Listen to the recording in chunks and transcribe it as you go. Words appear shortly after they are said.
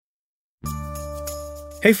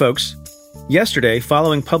Hey folks. Yesterday,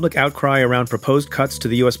 following public outcry around proposed cuts to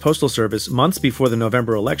the U.S. Postal Service months before the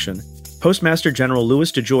November election, Postmaster General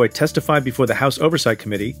Louis DeJoy testified before the House Oversight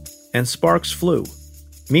Committee, and sparks flew.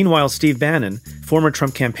 Meanwhile, Steve Bannon, former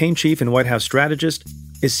Trump campaign chief and White House strategist,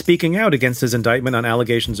 is speaking out against his indictment on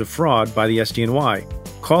allegations of fraud by the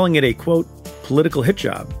SDNY, calling it a, quote, political hit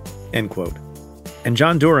job, end quote. And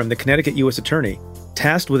John Durham, the Connecticut U.S. attorney,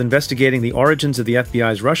 tasked with investigating the origins of the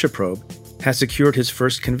FBI's Russia probe, has secured his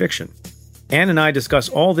first conviction. Ann and I discuss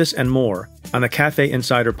all this and more on the Cafe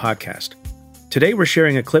Insider podcast. Today we're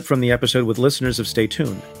sharing a clip from the episode with listeners of Stay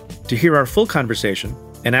Tuned. To hear our full conversation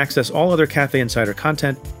and access all other Cafe Insider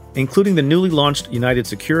content, including the newly launched United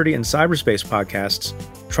Security and Cyberspace podcasts,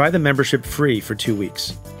 try the membership free for 2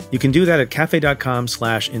 weeks. You can do that at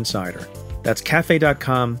cafe.com/insider. That's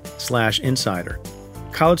cafe.com/insider.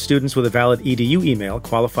 College students with a valid EDU email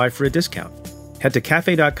qualify for a discount. Head to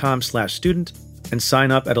cafe.com/student and sign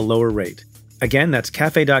up at a lower rate. Again, that's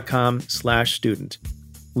cafe.com/student.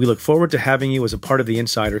 We look forward to having you as a part of the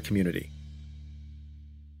Insider community.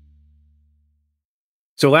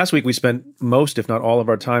 So last week we spent most, if not all, of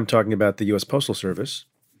our time talking about the U.S. Postal Service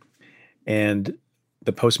and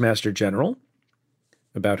the Postmaster General,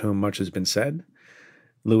 about whom much has been said.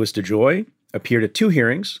 Louis DeJoy appeared at 2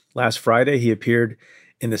 hearings. Last Friday, he appeared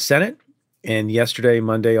in the Senate. And yesterday,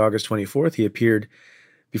 Monday, August 24th, he appeared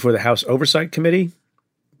before the House Oversight Committee.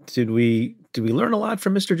 Did we learn a lot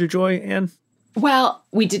from Mr. DeJoy, Ann? Well,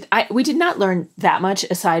 we did not learn that much,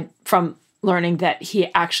 aside from learning that he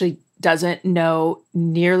actually doesn't know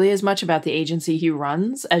nearly as much about the agency he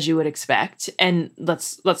runs as you would expect. And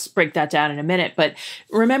let's break that down in a minute. But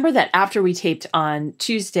remember that after we taped on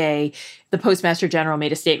Tuesday, the Postmaster General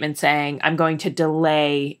made a statement saying, I'm going to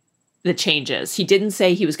delay the changes. He didn't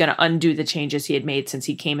say he was going to undo the changes he had made since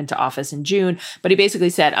he came into office in June, but he basically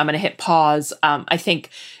said, I'm going to hit pause. I think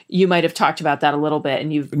you might have talked about that a little bit, and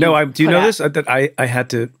do you know this? That I had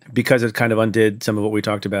to, because it kind of undid some of what we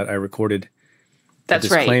talked about, I recorded a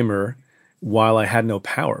disclaimer while I had no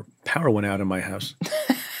power. Power went out in my house.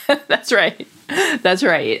 That's right. That's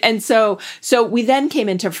right. And so we then came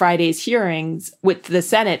into Friday's hearings with the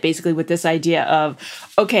Senate, basically with this idea of,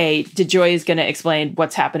 okay, DeJoy is going to explain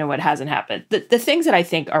what's happened and what hasn't happened. The things that I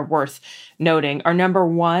think are worth noting are, number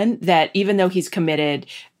one, that even though he's committed,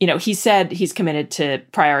 he said he's committed to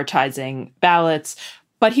prioritizing ballots,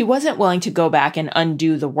 but he wasn't willing to go back and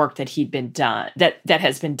undo the work that he'd been done, that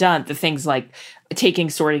has been done, the things like taking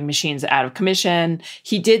sorting machines out of commission.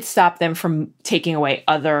 He did stop them from taking away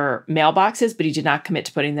other mailboxes, but he did not commit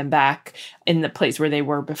to putting them back in the place where they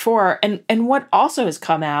were before. And what also has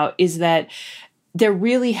come out is that there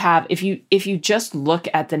really have, if you just look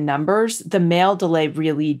at the numbers, the mail delay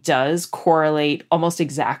really does correlate almost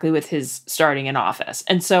exactly with his starting in office.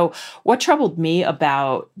 And so what troubled me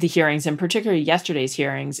about the hearings, and particularly yesterday's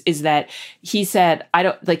hearings, is that he said,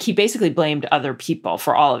 he basically blamed other people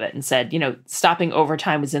for all of it and said, stopping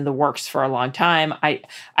overtime was in the works for a long time. I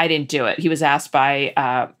didn't do it. He was asked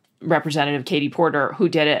by Representative Katie Porter who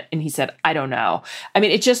did it, and he said, I don't know. I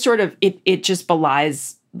mean, it just sort of, it just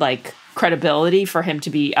belies credibility for him to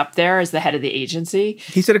be up there as the head of the agency.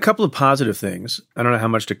 He said a couple of positive things. I don't know how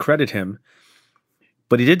much to credit him,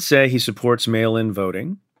 but he did say he supports mail-in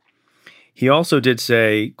voting. He also did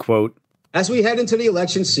say, quote, as we head into the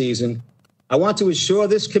election season, I want to assure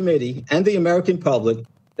this committee and the American public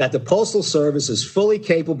that the Postal Service is fully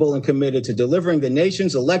capable and committed to delivering the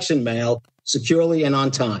nation's election mail securely and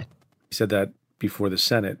on time. He said that before the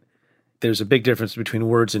Senate. There's a big difference between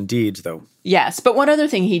words and deeds, though. Yes. But one other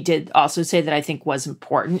thing he did also say that I think was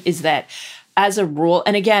important is that as a rule,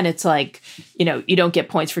 and again, it's you don't get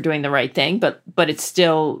points for doing the right thing, but it's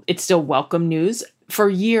still welcome news.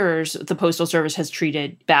 For years, the Postal Service has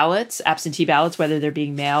treated ballots, absentee ballots, whether they're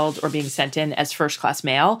being mailed or being sent in, as first-class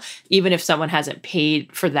mail, even if someone hasn't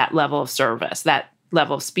paid for that level of service, that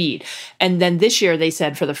level of speed. And then this year they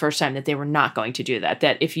said for the first time that they were not going to do that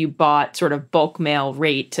if you bought sort of bulk mail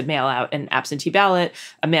rate to mail out an absentee ballot,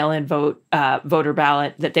 a mail-in voter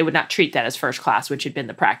ballot, that they would not treat that as first class, which had been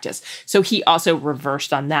the practice. So he also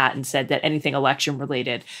reversed on that and said that anything election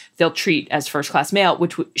related, they'll treat as first class mail,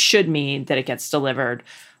 which should mean that it gets delivered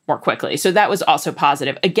more quickly. So that was also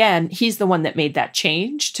positive. Again, he's the one that made that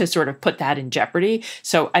change to sort of put that in jeopardy.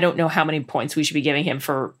 So I don't know how many points we should be giving him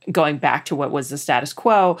for going back to what was the status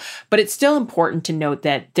quo, but it's still important to note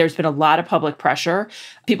that there's been a lot of public pressure.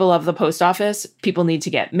 People love the post office. People need to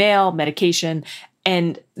get mail, medication.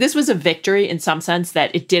 And this was a victory in some sense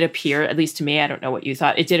that it did appear, at least to me, I don't know what you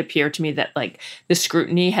thought, it did appear to me that the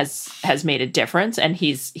scrutiny has made a difference and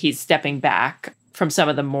he's stepping back from some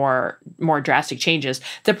of the more drastic changes.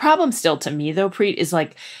 The problem still to me, though, Preet, is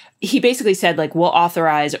like, he basically said, like, we'll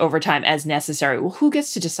authorize overtime as necessary. Well, who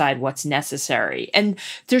gets to decide what's necessary? And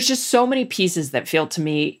there's just so many pieces that feel to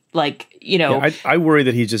me like, Yeah, I worry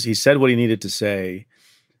that he said what he needed to say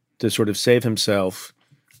to sort of save himself.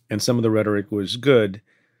 And some of the rhetoric was good,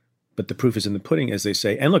 but the proof is in the pudding, as they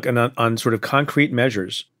say. And look, on sort of concrete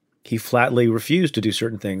measures, he flatly refused to do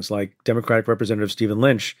certain things. Like Democratic Representative Stephen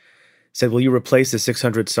Lynch said, will you replace the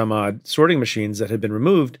 600 some odd sorting machines that had been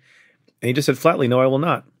removed? And he just said flatly, no, I will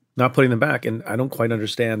not putting them back. And I don't quite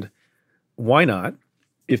understand why not,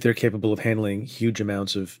 if they're capable of handling huge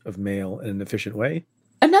amounts of mail in an efficient way.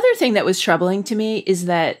 Another thing that was troubling to me is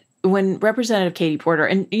that when Representative Katie Porter,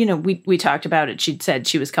 and, we talked about it, she'd said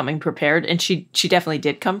she was coming prepared, and she definitely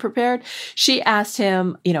did come prepared. She asked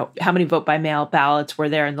him, how many vote by mail ballots were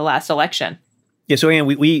there in the last election? Yeah, so Ann,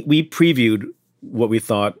 we previewed what we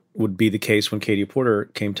thought would be the case when Katie Porter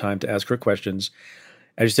came time to ask her questions.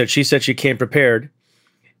 As you said, she came prepared.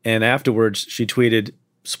 And afterwards, she tweeted,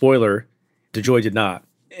 spoiler, DeJoy did not.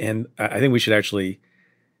 And I think we should actually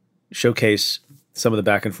showcase some of the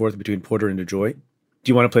back and forth between Porter and DeJoy. Do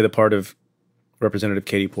you want to play the part of Representative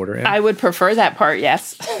Katie Porter? Ann? I would prefer that part,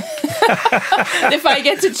 yes. If I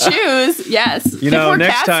get to choose, yes.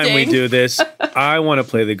 Next time we do this, I want to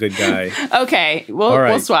play the good guy. Okay,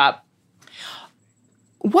 we'll swap.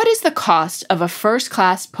 What is the cost of a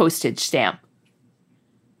first-class postage stamp?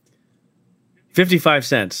 55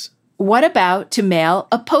 cents. What about to mail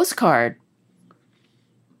a postcard?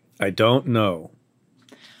 I don't know.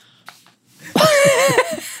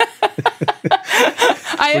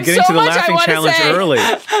 I have We're getting so to the much laughing I want challenge to say. early.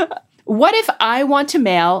 What if I want to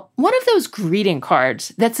mail one of those greeting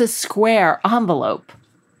cards that's a square envelope?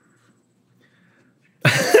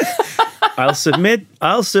 I'll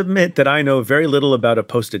submit that I know very little about a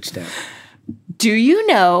postage stamp. Do you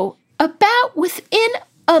know about within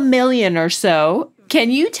a million or so?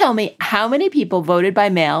 Can you tell me how many people voted by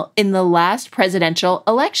mail in the last presidential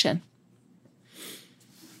election?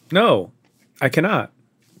 No, I cannot.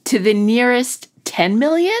 To the nearest 10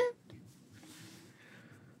 million?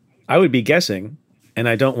 I would be guessing, and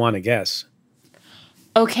I don't want to guess.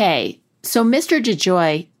 Okay, so Mr.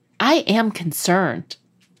 DeJoy, I am concerned.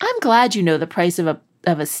 I'm glad you know the price of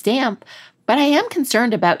a stamp, but I am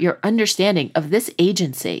concerned about your understanding of this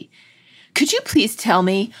agency. Could you please tell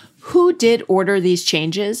me who did order these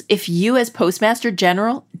changes if you as Postmaster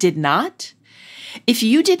General did not? If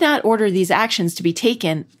you did not order these actions to be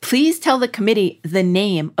taken, please tell the committee the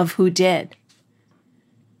name of who did.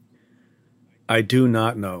 I do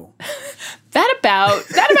not know. That about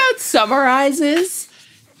summarizes.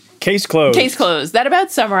 Case closed. Case closed. That about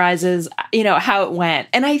summarizes, how it went.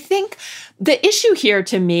 And I think the issue here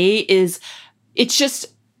to me is it's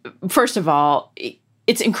just, first of all,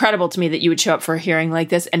 it's incredible to me that you would show up for a hearing like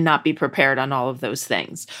this and not be prepared on all of those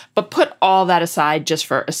things. But put all that aside just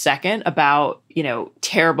for a second about,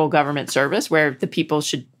 terrible government service where the people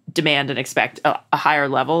should demand and expect a higher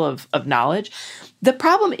level of knowledge. The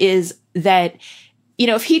problem is that,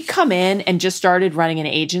 if he'd come in and just started running an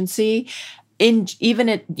agency in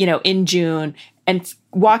June and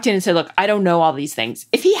walked in and said, look, I don't know all these things.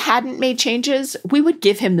 If he hadn't made changes, we would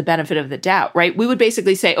give him the benefit of the doubt, right? We would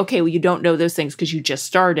basically say, okay, well, you don't know those things because you just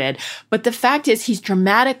started. But the fact is he's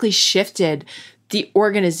dramatically shifted the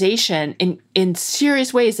organization in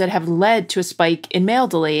serious ways that have led to a spike in mail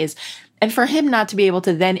delays. And for him not to be able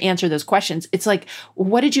to then answer those questions, it's like,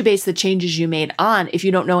 what did you base the changes you made on if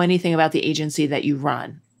you don't know anything about the agency that you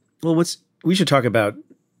run? Well, we should talk about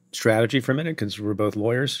strategy for a minute because we're both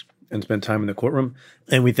lawyers and spend time in the courtroom.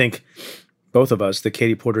 And we think, both of us, that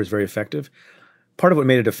Katie Porter is very effective. Part of what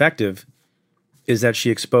made it effective is that she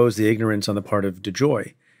exposed the ignorance on the part of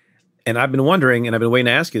DeJoy. And I've been wondering, and I've been waiting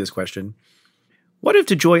to ask you this question, what if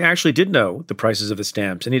DeJoy actually did know the prices of the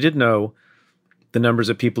stamps and he did know the numbers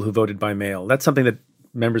of people who voted by mail? That's something that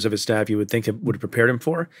members of his staff you would think would have prepared him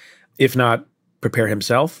for, if not prepare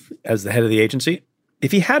himself as the head of the agency.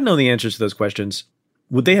 If he had known the answers to those questions,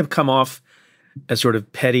 would they have come off as sort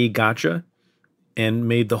of petty gotcha and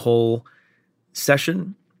made the whole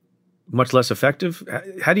session much less effective?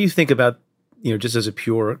 How do you think about, just as a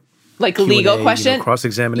pure legal question?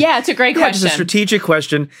 Cross-examining? Yeah, it's a great question. Just a strategic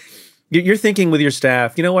question. You're thinking with your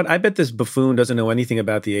staff, you know what? I bet this buffoon doesn't know anything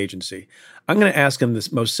about the agency. I'm going to ask him the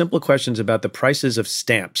most simple questions about the prices of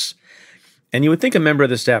stamps. And you would think a member of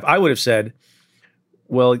the staff, I would have said,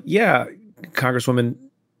 well, yeah, Congresswoman,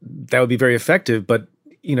 that would be very effective, but,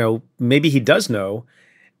 maybe he does know.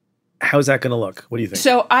 how's that going to look? What do you think?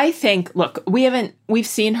 So I think, look, we've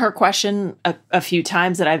seen her question a few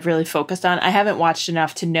times that I've really focused on. I haven't watched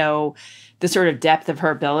enough to know the sort of depth of her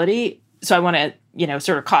ability. So I want to,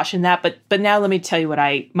 sort of caution that. But now let me tell you what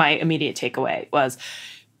my immediate takeaway was.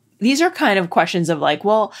 These are kind of questions of like,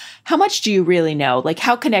 well, how much do you really know? Like,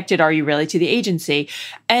 how connected are you really to the agency?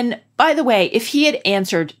 And by the way, if he had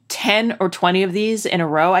answered 10 or 20 of these in a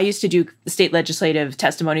row, I used to do state legislative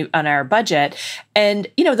testimony on our budget. And,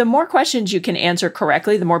 the more questions you can answer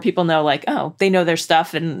correctly, the more people know, like, oh, they know their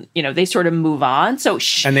stuff and, they sort of move on. So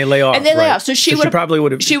and they lay off. So she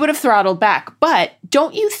would have throttled back. But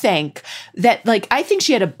don't you think that, like, I think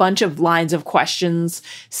she had a bunch of lines of questions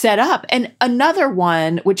set up. And another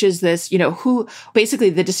one, which is this, who basically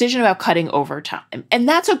the decision about cutting overtime. And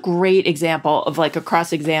that's a great example of like a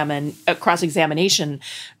cross-examination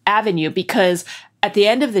avenue, because at the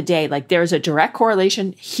end of the day, like there's a direct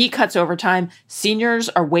correlation. He cuts overtime. Seniors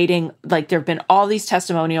are waiting. Like there've been all these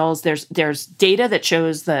testimonials. There's data that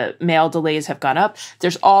shows the mail delays have gone up.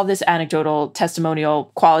 There's all this anecdotal,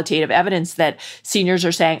 testimonial, qualitative evidence that seniors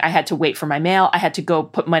are saying, I had to wait for my mail. I had to go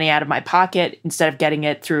put money out of my pocket instead of getting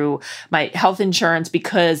it through my health insurance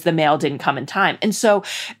because the mail didn't come in time. And so,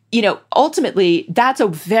 ultimately, that's a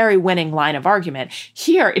very winning line of argument.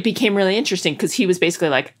 Here, it became really interesting because he was basically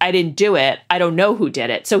like, I didn't do it. I don't know who did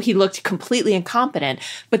it. So he looked completely incompetent.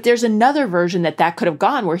 But there's another version that could have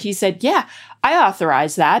gone where he said, yeah, I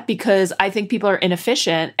authorize that because I think people are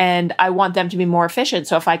inefficient and I want them to be more efficient.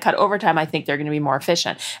 So if I cut overtime, I think they're going to be more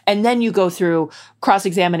efficient. And then you go through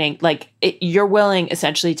cross-examining, like you're willing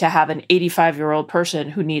essentially to have an 85-year-old person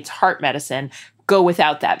who needs heart medicine go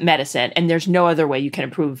without that medicine. And there's no other way you can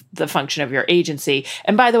improve the function of your agency.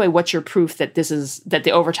 And by the way, what's your proof that that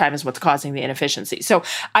the overtime is what's causing the inefficiency? So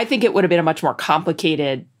I think it would have been a much more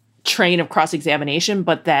complicated train of cross-examination,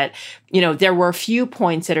 but that, there were a few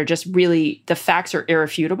points that are just really, the facts are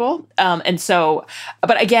irrefutable. And so,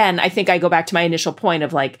 but again, I think I go back to my initial point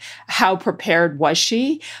of like, how prepared was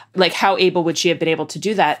she? Like, how able would she have been able to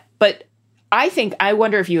do that? But I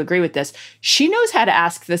wonder if you agree with this. She knows how to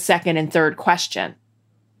ask the second and third question,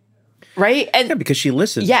 right? And yeah, because she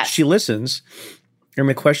listens. Yes. She listens. And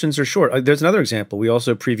the questions are short. There's another example. We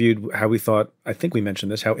also previewed how we thought, I think we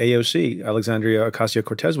mentioned this, how AOC, Alexandria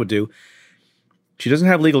Ocasio-Cortez, would do. She doesn't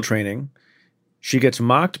have legal training. She gets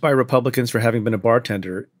mocked by Republicans for having been a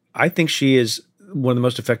bartender. I think she is one of the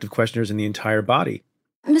most effective questioners in the entire body.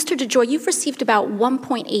 Mr. DeJoy, you've received about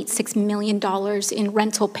 $1.86 million in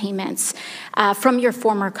rental payments from your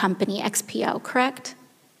former company, XPO, correct?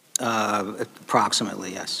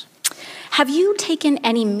 Approximately, yes. Have you taken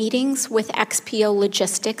any meetings with XPO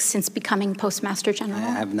Logistics since becoming Postmaster General?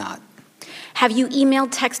 I have not. Have you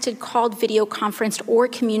emailed, texted, called, video conferenced, or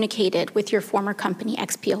communicated with your former company,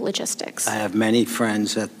 XPO Logistics? I have many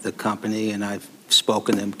friends at the company, and I've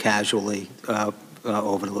spoken to them casually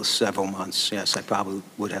over the several months. Yes, I probably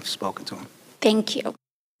would have spoken to him. Thank you.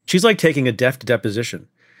 She's like taking a deft deposition.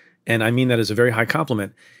 And I mean that as a very high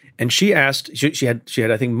compliment. And she asked, she had,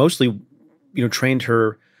 I think, mostly, trained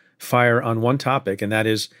her fire on one topic, and that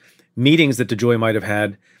is meetings that DeJoy might have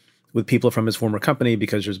had with people from his former company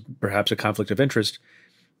because there's perhaps a conflict of interest.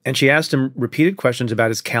 And she asked him repeated questions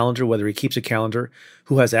about his calendar, whether he keeps a calendar,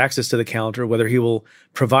 who has access to the calendar, whether he will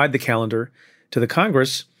provide the calendar to the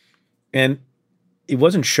Congress. And it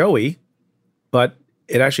wasn't showy, but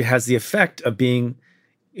it actually has the effect of being,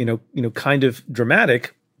 kind of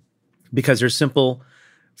dramatic because there's simple,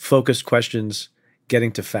 focused questions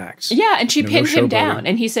getting to facts. Yeah, and she pinned him down,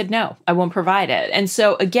 and he said, no, I won't provide it. And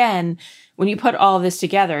so, again, when you put all of this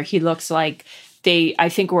together, he looks like I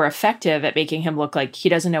think, were effective at making him look like he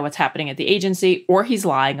doesn't know what's happening at the agency, or he's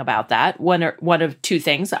lying about that. One of two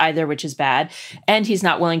things, either which is bad, and he's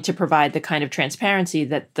not willing to provide the kind of transparency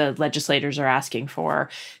that the legislators are asking for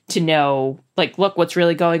to know, like, look, what's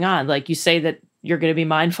really going on. Like, you say that you're going to be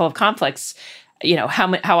mindful of conflicts.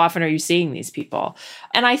 How often are you seeing these people?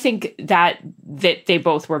 And I think that they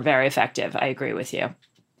both were very effective. I agree with you.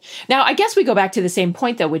 Now, I guess we go back to the same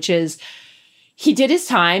point, though, which is he did his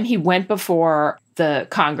time. He went before the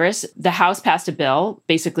Congress. The House passed a bill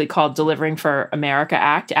basically called Delivering for America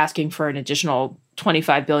Act, asking for an additional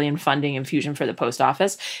 $25 billion funding infusion for the post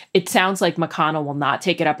office. It sounds like McConnell will not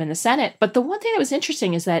take it up in the Senate. But the one thing that was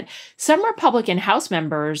interesting is that some Republican House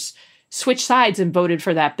members switched sides and voted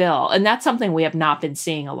for that bill. And that's something we have not been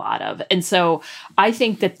seeing a lot of. And so I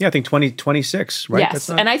think that... Yeah, I think 2026, right? Yes.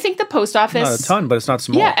 And I think the post office... Not a ton, but it's not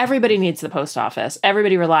small. Yeah, everybody needs the post office.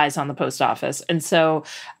 Everybody relies on the post office. And so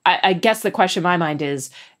I guess the question in my mind is,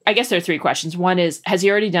 I guess there are three questions. One is, has he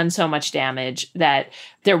already done so much damage that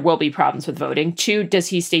there will be problems with voting? Two, does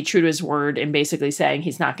he stay true to his word in basically saying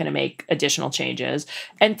he's not going to make additional changes?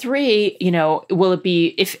 And three, will it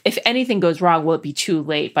be, if anything goes wrong, will it be too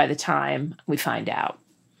late by the time we find out?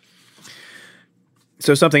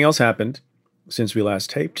 So something else happened since we last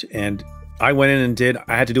taped, and I went in and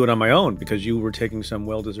I had to do it on my own because you were taking some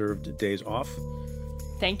well-deserved days off.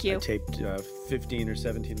 Thank you. I taped 15 or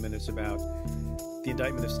 17 minutes about the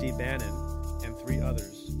indictment of Steve Bannon and three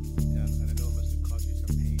others. And I know it must have caused you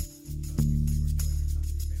some pain.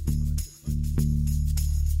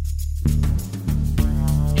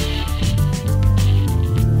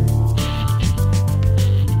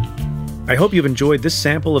 I hope you've enjoyed this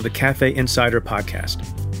sample of the Cafe Insider podcast.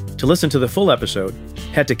 To listen to the full episode,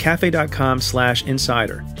 head to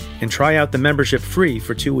cafe.com/insider and try out the membership free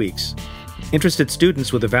for 2 weeks. Interested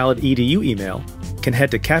students with a valid EDU email can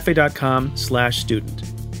head to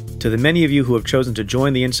cafe.com/student. To the many of you who have chosen to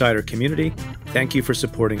join the Insider community, thank you for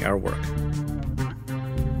supporting our work.